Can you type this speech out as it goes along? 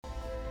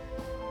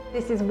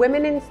This is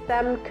Women in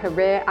STEM,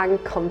 Career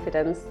and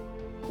Confidence,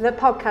 the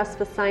podcast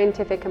for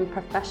scientific and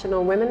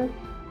professional women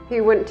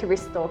who want to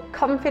restore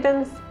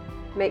confidence,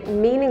 make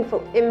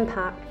meaningful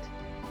impact,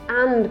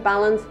 and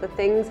balance the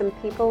things and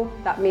people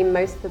that mean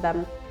most to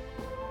them.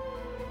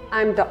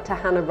 I'm Dr.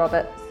 Hannah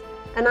Roberts,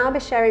 and I'll be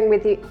sharing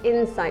with you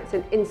insights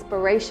and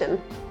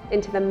inspiration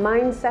into the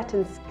mindset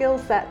and skill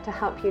set to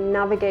help you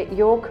navigate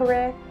your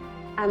career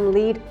and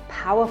lead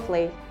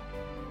powerfully.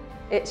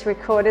 It's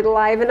recorded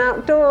live and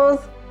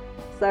outdoors,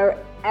 so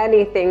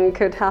anything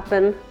could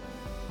happen.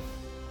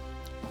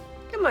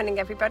 Good morning,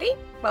 everybody.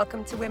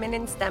 Welcome to Women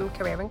in STEM,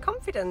 Career and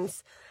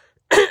Confidence.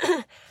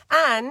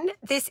 And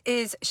this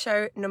is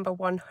show number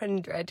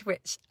 100,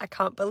 which I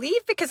can't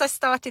believe because I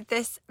started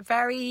this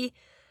very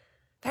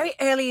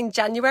early in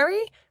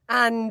January,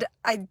 and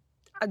I'm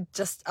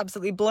just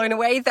absolutely blown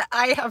away that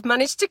I have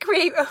managed to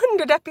create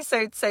 100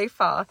 episodes so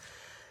far.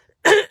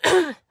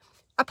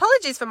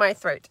 Apologies for my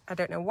throat. I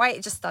don't know why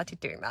it just started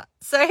doing that.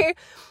 So,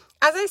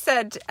 as I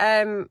said,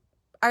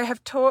 I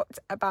have talked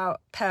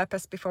about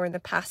purpose before in the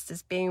past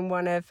as being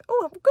one of,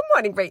 good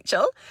morning,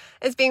 Rachel,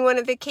 as being one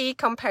of the key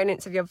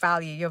components of your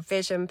value, your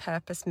vision,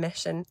 purpose,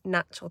 mission,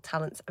 natural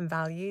talents and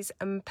values.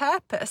 And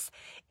purpose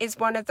is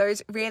one of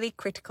those really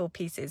critical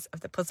pieces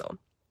of the puzzle.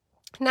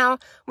 Now,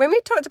 when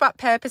we talked about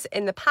purpose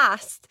in the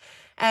past,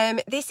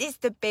 this is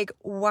the big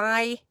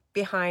why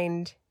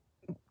behind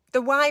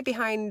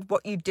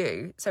what you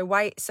do. So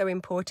why it's so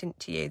important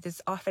to you.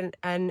 There's often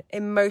an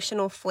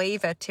emotional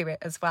flavour to it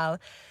as well.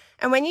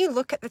 And when you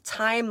look at the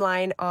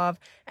timeline of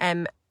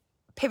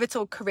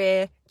pivotal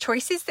career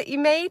choices that you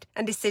made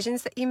and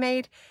decisions that you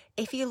made,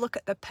 if you look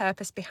at the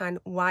purpose behind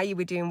why you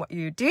were doing what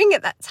you were doing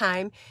at that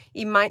time,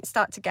 you might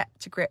start to get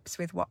to grips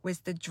with what was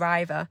the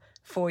driver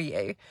for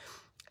you.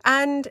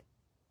 And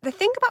the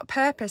thing about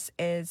purpose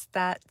is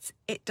that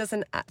it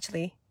doesn't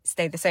actually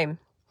stay the same.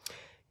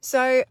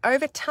 So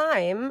over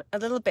time, a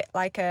little bit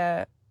like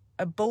a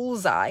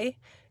bullseye,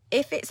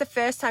 if it's the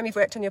first time you've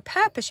worked on your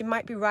purpose, you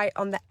might be right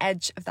on the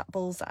edge of that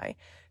bullseye.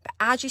 But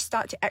as you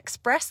start to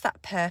express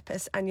that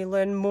purpose and you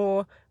learn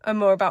more and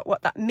more about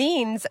what that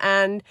means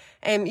and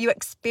you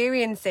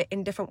experience it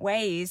in different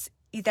ways,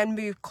 you then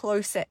move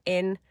closer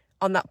in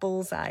on that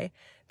bullseye.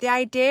 The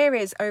idea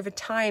is over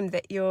time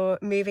that you're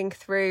moving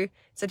through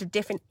sort of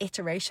different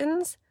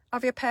iterations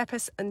of your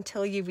purpose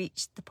until you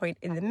reach the point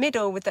in the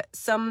middle with that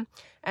some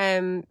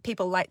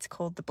people like to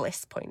call the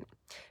bliss point.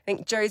 I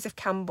think Joseph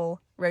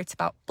Campbell wrote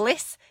about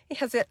bliss. He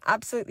has an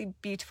absolutely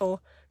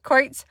beautiful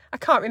quote. I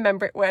can't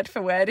remember it word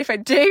for word. If I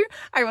do,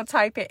 I will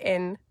type it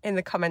in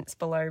the comments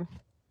below.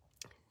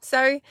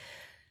 So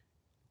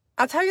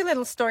I'll tell you a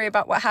little story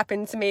about what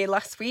happened to me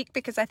last week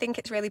because I think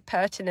it's really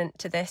pertinent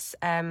to this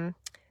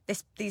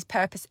these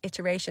purpose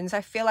iterations.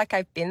 I feel like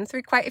I've been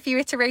through quite a few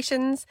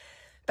iterations,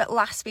 but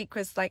last week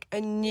was like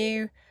a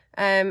new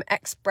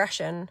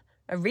expression,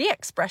 a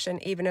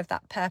re-expression even of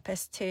that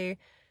purpose to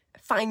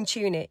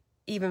fine-tune it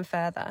even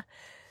further.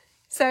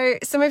 So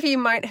some of you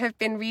might have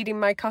been reading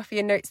my coffee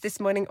and notes this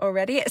morning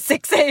already at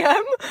 6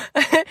 a.m.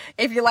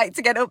 If you like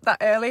to get up that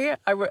early,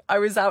 I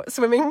was out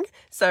swimming.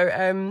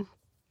 So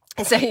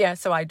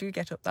I do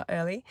get up that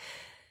early.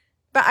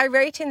 But I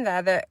wrote in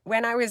there that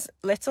when I was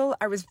little,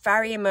 I was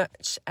very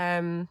much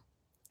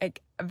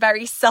like a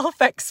very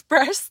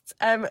self-expressed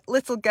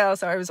little girl.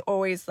 So I was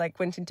always like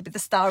wanting to be the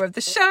star of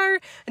the show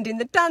and doing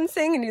the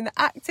dancing and doing the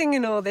acting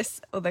and all this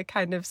other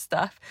kind of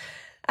stuff.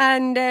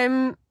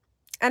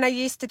 And I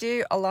used to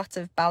do a lot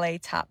of ballet,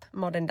 tap,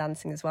 modern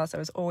dancing as well. So I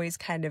was always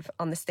kind of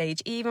on the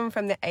stage, even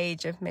from the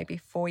age of maybe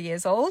 4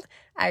 years old.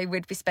 I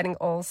would be spending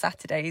all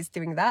Saturdays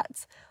doing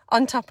that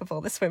on top of all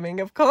the swimming,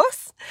 of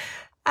course.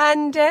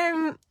 And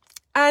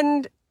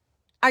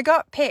I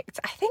got picked,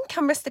 I think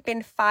I must have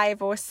been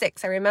 5 or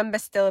 6. I remember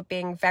still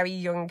being very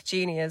young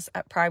juniors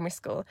at primary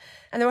school.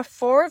 And there were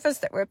 4 of us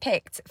that were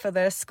picked for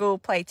the school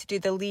play to do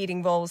the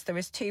leading roles. There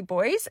was 2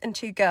 boys and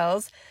 2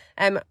 girls.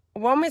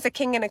 One was a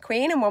king and a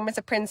queen and one was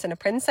a prince and a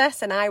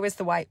princess. And I was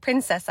the white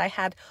princess. I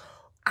had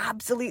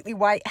absolutely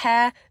white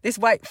hair, this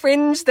white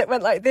fringe that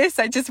went like this.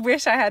 I just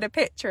wish I had a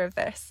picture of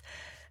this.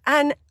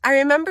 And I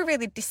remember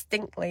really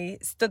distinctly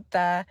stood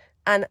there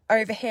and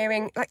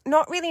overhearing, like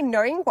not really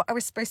knowing what I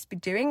was supposed to be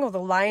doing or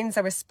the lines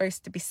I was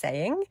supposed to be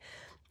saying.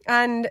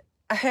 And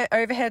I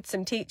overheard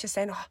some teachers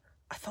saying,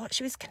 I thought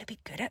she was going to be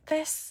good at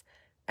this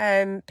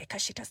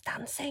because she does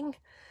dancing.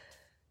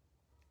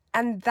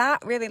 And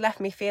that really left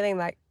me feeling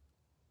like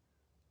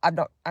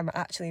I'm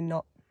actually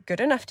not good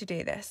enough to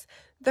do this.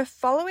 The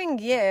following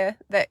year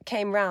that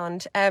came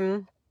round,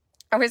 I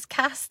was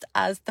cast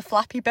as the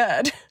Flappy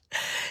Bird.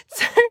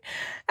 So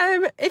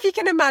if you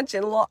can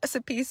imagine, lots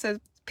of pieces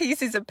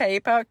of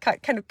paper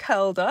kind of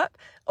curled up,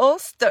 all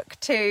stuck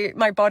to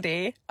my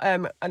body,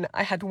 and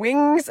I had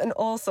wings and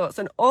all sorts,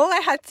 and all I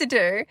had to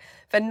do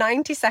for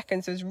 90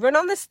 seconds was run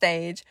on the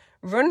stage,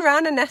 run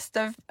around a nest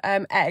of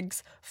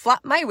eggs,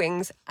 flap my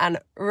wings and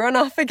run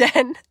off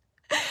again.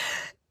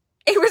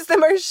 It was the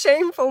most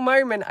shameful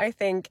moment, I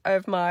think,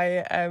 of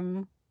my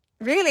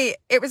really,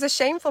 it was a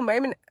shameful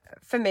moment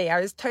for me. I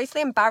was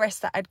totally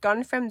embarrassed that I'd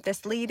gone from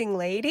this leading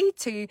lady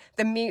to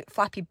the mute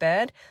Flappy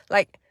Bird.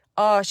 Like,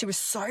 oh, she was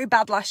so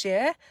bad last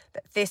year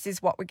that this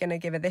is what we're going to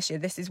give her this year.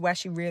 This is where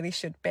she really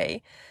should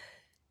be.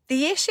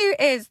 The issue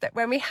is that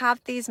when we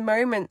have these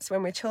moments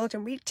when we're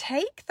children, we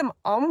take them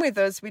on with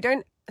us. We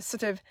don't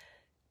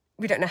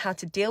know how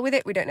to deal with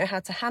it. We don't know how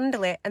to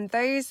handle it. And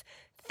those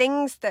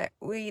things that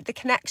the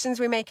connections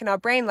we make in our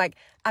brain, like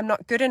I'm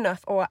not good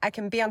enough, or I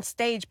can be on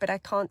stage, but I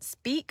can't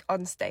speak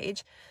on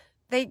stage,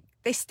 they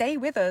stay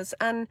with us.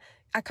 And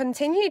I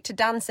continued to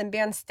dance and be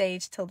on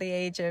stage till the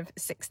age of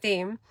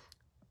 16,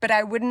 but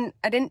I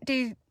didn't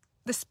do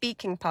the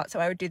speaking part. So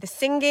I would do the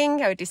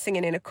singing, I would do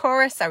singing in a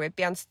chorus, I would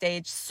be on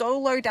stage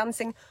solo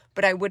dancing,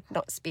 but I would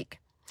not speak.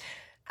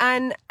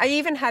 And I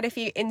even had a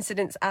few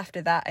incidents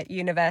after that at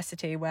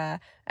university where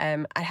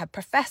I had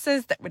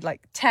professors that would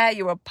like tear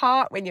you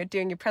apart when you're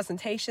doing your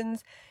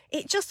presentations.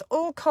 It just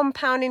all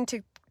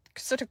compounded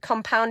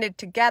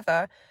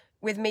together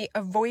with me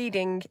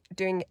avoiding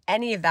doing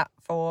any of that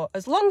for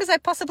as long as I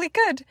possibly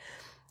could.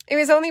 It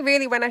was only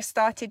really when I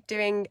started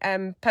doing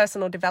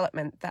personal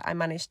development that I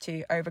managed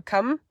to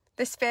overcome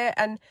this fear.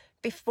 And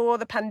before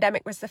the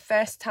pandemic was the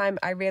first time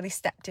I really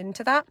stepped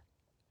into that.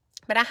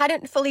 But I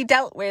hadn't fully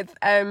dealt with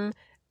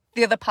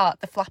the other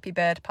part, the Flappy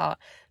Bird part.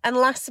 And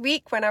last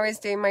week when I was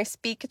doing my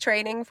speaker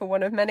training for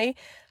One of Many,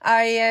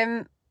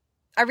 I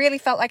really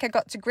felt like I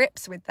got to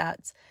grips with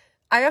that.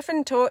 I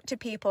often talk to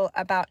people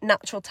about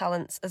natural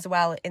talents as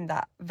well in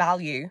that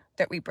value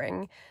that we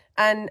bring.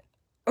 And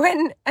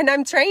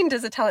I'm trained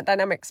as a talent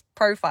dynamics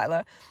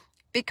profiler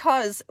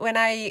because when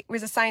I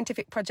was a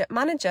scientific project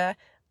manager,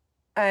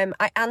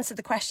 I answered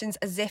the questions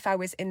as if I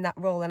was in that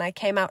role, and I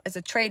came out as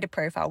a trader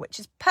profile, which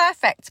is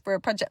perfect for a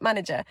project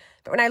manager.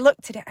 But when I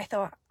looked at it, I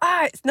thought,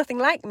 it's nothing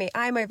like me.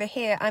 I'm over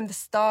here. I'm the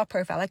star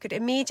profile. I could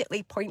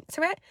immediately point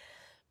to it.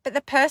 But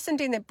the person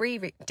doing the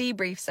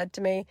debrief said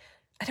to me,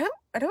 I don't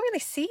really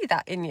see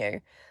that in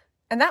you.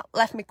 And that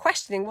left me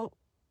questioning, well,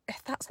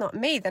 if that's not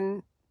me,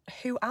 then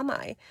who am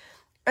I?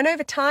 And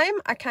over time,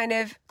 I kind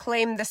of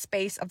claimed the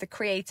space of the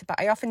creator, but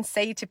I often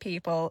say to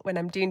people when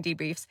I'm doing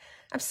debriefs,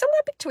 I'm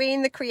somewhere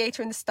between the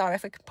creator and the star.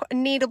 If I could put a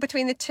needle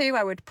between the two,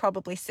 I would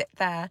probably sit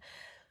there.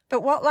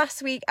 But what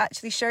last week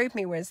actually showed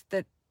me was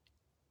that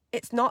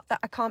it's not that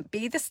I can't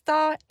be the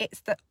star,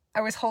 it's that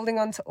I was holding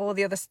on to all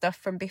the other stuff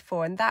from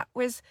before, and that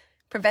was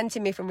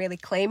preventing me from really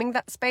claiming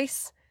that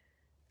space.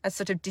 I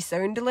sort of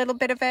disowned a little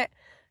bit of it,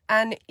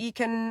 and you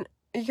can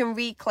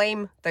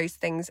reclaim those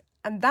things.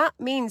 And that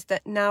means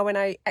that now when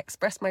I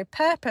express my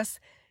purpose,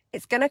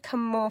 it's going to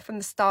come more from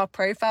the star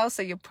profile.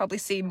 So you'll probably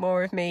see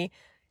more of me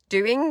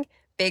doing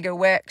bigger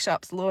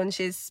workshops,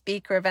 launches,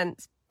 speaker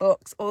events,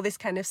 books, all this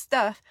kind of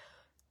stuff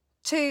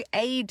to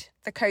aid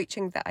the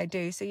coaching that I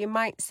do. So you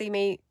might see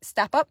me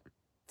step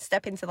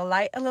into the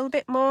light a little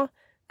bit more.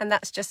 And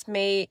that's just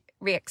me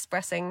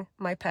re-expressing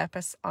my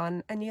purpose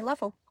on a new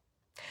level.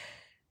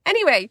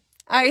 Anyway,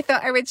 I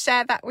thought I would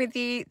share that with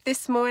you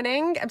this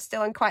morning. I'm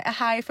still on quite a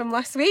high from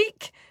last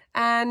week.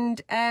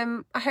 And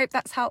I hope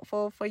that's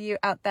helpful for you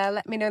out there.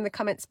 Let me know in the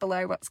comments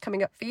below what's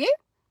coming up for you.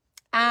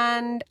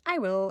 And I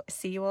will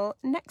see you all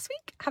next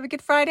week. Have a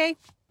good Friday.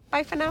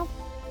 Bye for now.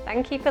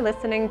 Thank you for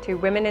listening to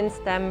Women in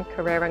STEM,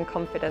 Career and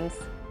Confidence.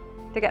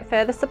 To get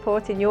further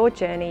support in your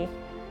journey,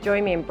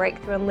 join me in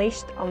Breakthrough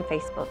Unleashed on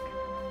Facebook.